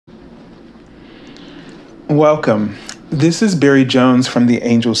Welcome. This is Barry Jones from the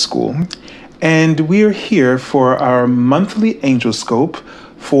Angel School, and we are here for our monthly Angelscope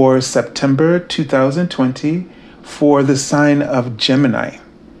for September 2020 for the sign of Gemini.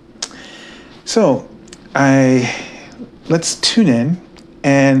 So, let's tune in,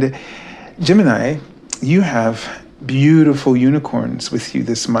 and Gemini, you have beautiful unicorns with you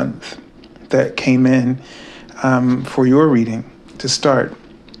this month that came in for your reading to start.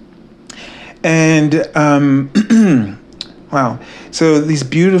 And wow, so these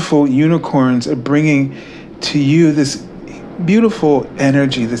beautiful unicorns are bringing to you this beautiful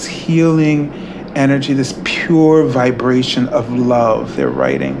energy, this healing energy, this pure vibration of love they're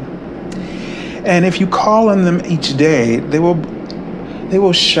writing. And if you call on them each day, they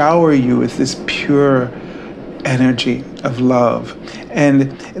will shower you with this pure energy of love.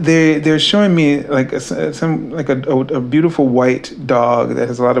 And they're showing me like a beautiful white dog that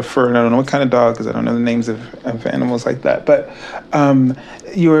has a lot of fur, and I don't know what kind of dog because I don't know the names of animals like that. But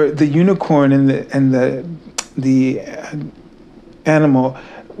the unicorn and the animal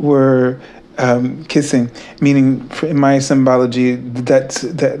were kissing, meaning in my symbology that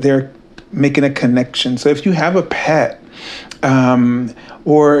they're making a connection. So if you have a pet,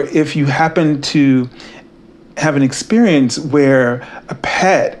 or if you happen to have an experience where a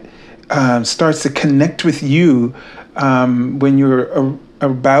pet starts to connect with you when you're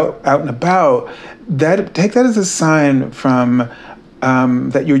out and about, take that as a sign from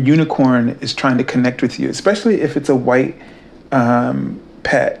that your unicorn is trying to connect with you, especially if it's a white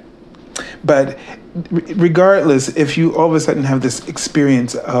pet. But regardless, if you all of a sudden have this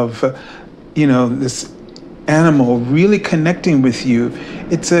experience of, this animal really connecting with you,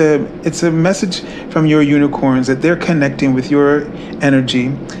 it's a message from your unicorns that they're connecting with your energy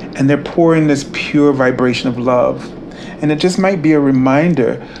and they're pouring this pure vibration of love. And it just might be a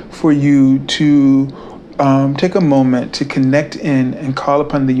reminder for you to take a moment to connect in and call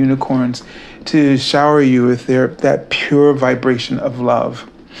upon the unicorns to shower you with that pure vibration of love.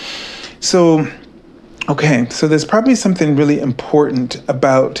 So there's probably something really important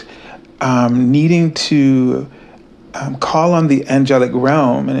about needing to call on the angelic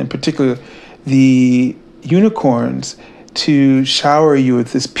realm, and in particular the unicorns, to shower you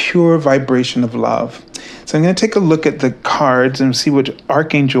with this pure vibration of love. So I'm going to take a look at the cards and see what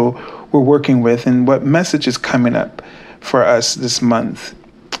archangel we're working with and what message is coming up for us this month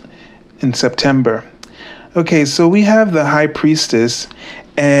in September. Okay, so we have the High Priestess,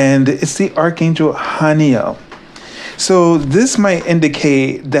 and it's the Archangel Haniel. So this might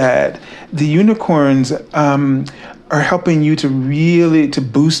indicate that the unicorns are helping you to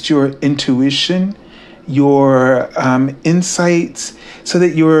boost your intuition, your insights, so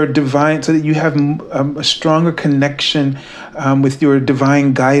that you have a stronger connection with your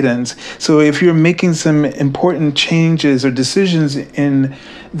divine guidance. So if you're making some important changes or decisions in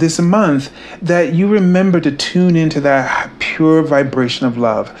this month, that you remember to tune into that pure vibration of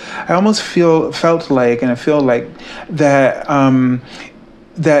love. I almost felt like that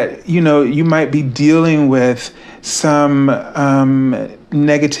that you might be dealing with some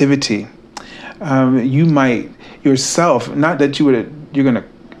negativity. You might yourself, not that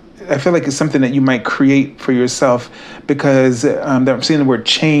I feel like it's something that you might create for yourself, because I'm seeing the word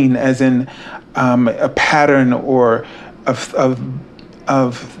chain as in a pattern or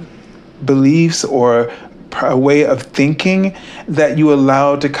of beliefs or a way of thinking that you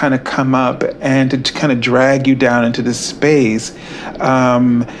allow to kind of come up and to kind of drag you down into this space.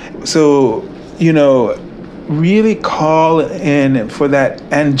 Really call in for that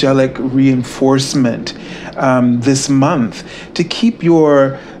angelic reinforcement this month to keep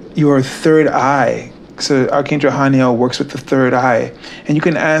your third eye. So Archangel Haniel works with the third eye. And you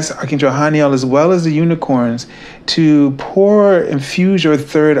can ask Archangel Haniel, as well as the unicorns, to infuse your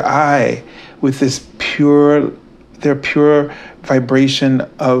third eye with their pure vibration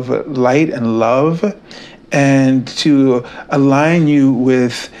of light and love, and to align you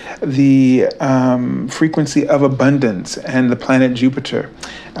with the frequency of abundance and the planet Jupiter,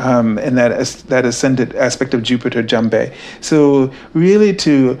 and that ascended aspect of Jupiter, Jambe. So really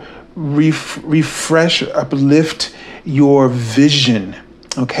to refresh, uplift your vision,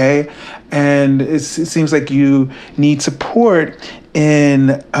 okay? And it seems like you need support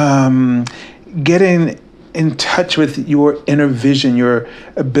in getting in touch with your inner vision, your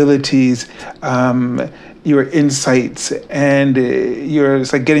abilities, your insights, and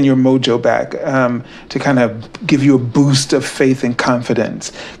it's like getting your mojo back, to kind of give you a boost of faith and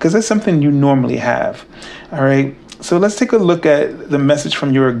confidence, because that's something you normally have. All right. So let's take a look at the message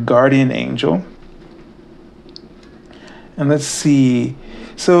from your guardian angel. And let's see.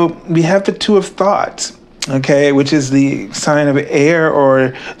 So we have the Two of Thoughts. okay, which is the sign of air,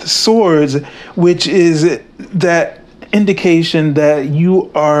 or the swords, which is that indication that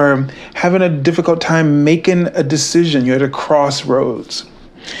you are having a difficult time making a decision. You're at a crossroads.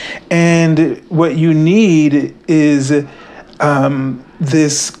 And what you need is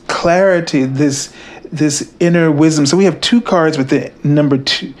this clarity, this inner wisdom. So we have two cards with the number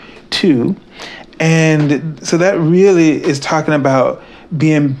two. And so that really is talking about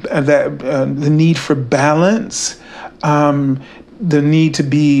being the need for balance, the need to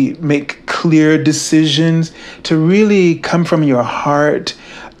make clear decisions, to really come from your heart,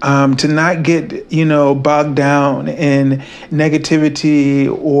 to not get, bogged down in negativity,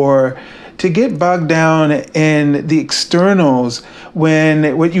 or to get bogged down in the externals,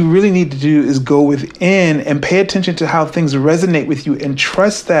 when what you really need to do is go within and pay attention to how things resonate with you, and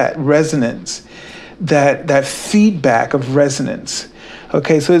trust that resonance, that feedback of resonance.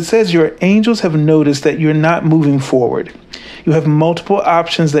 Okay, so it says your angels have noticed that you're not moving forward. You have multiple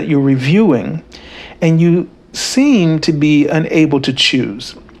options that you're reviewing, and you seem to be unable to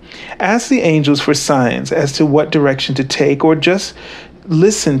choose. Ask the angels for signs as to what direction to take, or just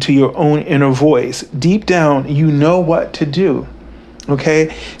listen to your own inner voice. Deep down, you know what to do.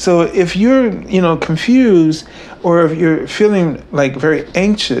 Okay, so if you're, confused, or if you're feeling like very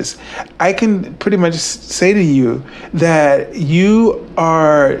anxious, I can pretty much say to you that you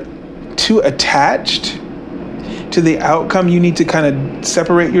are too attached to the outcome. You need to kind of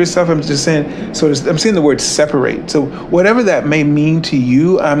separate yourself. I'm just saying, I'm saying the word separate. So whatever that may mean to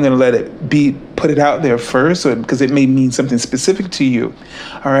you, I'm going to let it put it out there first, because it may mean something specific to you.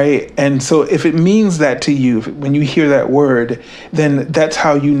 All right. And so if it means that to you, when you hear that word, then that's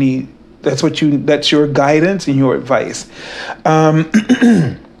how you need, that's your guidance and your advice.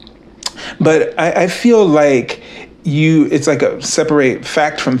 But I feel like it's like a separate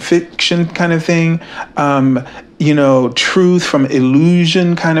fact from fiction kind of thing, truth from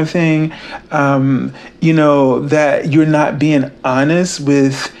illusion kind of thing, that you're not being honest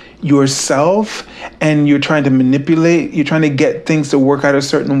with yourself, and you're trying to manipulate, you're trying to get things to work out a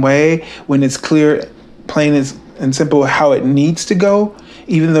certain way when it's clear, plain and simple how it needs to go,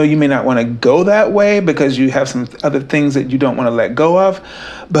 even though you may not want to go that way because you have some other things that you don't want to let go of.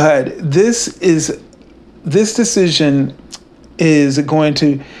 But this decision is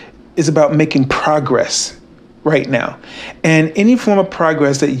about making progress right now. And any form of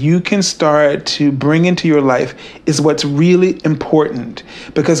progress that you can start to bring into your life is what's really important.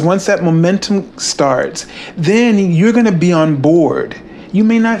 Because once that momentum starts, then you're going to be on board. You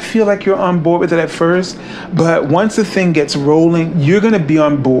may not feel like you're on board with it at first, but once the thing gets rolling, you're going to be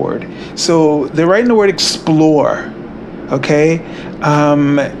on board. So they're writing the word explore. Okay?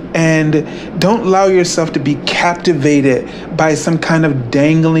 And don't allow yourself to be captivated by some kind of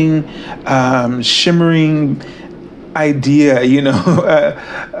dangling, shimmering idea.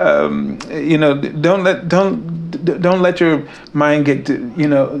 Don't let your mind get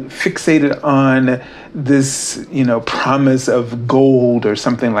fixated on this, promise of gold or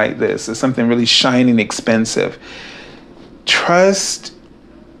something like this, or something really shiny and expensive. Trust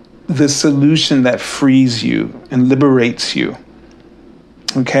the solution that frees you and liberates you.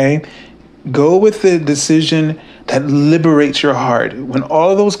 Okay? Go with the decision that liberates your heart. When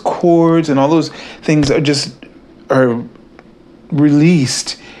all those cords and all those things are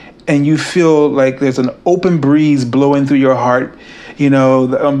released, and you feel like there's an open breeze blowing through your heart,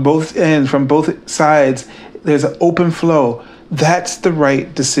 on both ends, from both sides, there's an open flow. That's the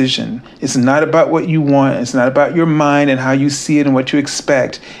right decision. It's not about what you want. It's not about your mind and how you see it and what you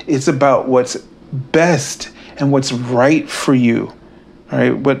expect. It's about what's best and what's right for you. All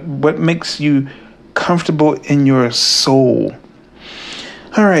right? What makes you comfortable in your soul.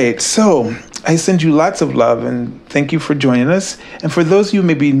 All right. So I send you lots of love, and thank you for joining us. And for those of you who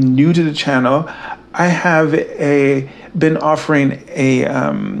may be new to the channel, I have been offering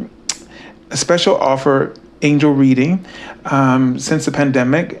a special offer, angel reading, since the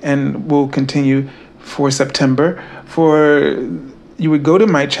pandemic, and will continue for September. You would go to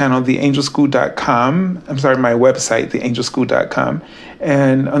my channel, theangelschool.com. I'm sorry, my website, theangelschool.com.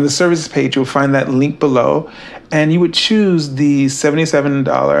 And on the services page, you'll find that link below. And you would choose the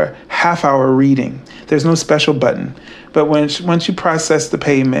 $77 half-hour reading. There's no special button. But once you process the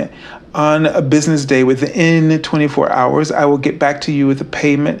payment on a business day within 24 hours, I will get back to you with a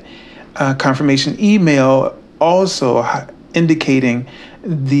payment confirmation email, also indicating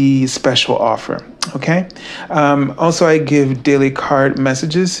the special offer. Okay. Also, I give daily card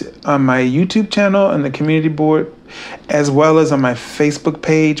messages on my YouTube channel and the community board, as well as on my Facebook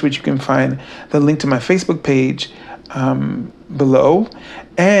page, which you can find the link to my Facebook page below.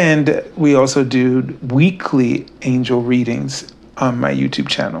 And we also do weekly angel readings on my YouTube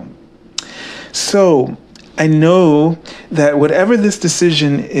channel. So I know that whatever this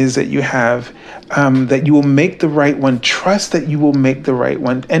decision is that you have, that you will make the right one. Trust that you will make the right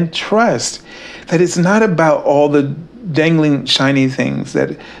one, and trust that it's not about all the dangling shiny things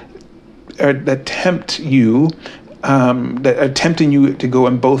that tempt you, that are tempting you to go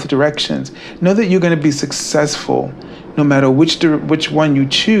in both directions. Know that you're going to be successful no matter which one you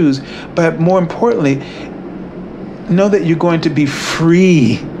choose, but more importantly, know that you're going to be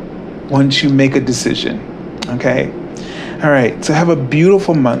free once you make a decision. Okay? All right, so have a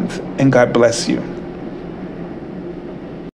beautiful month, and God bless you.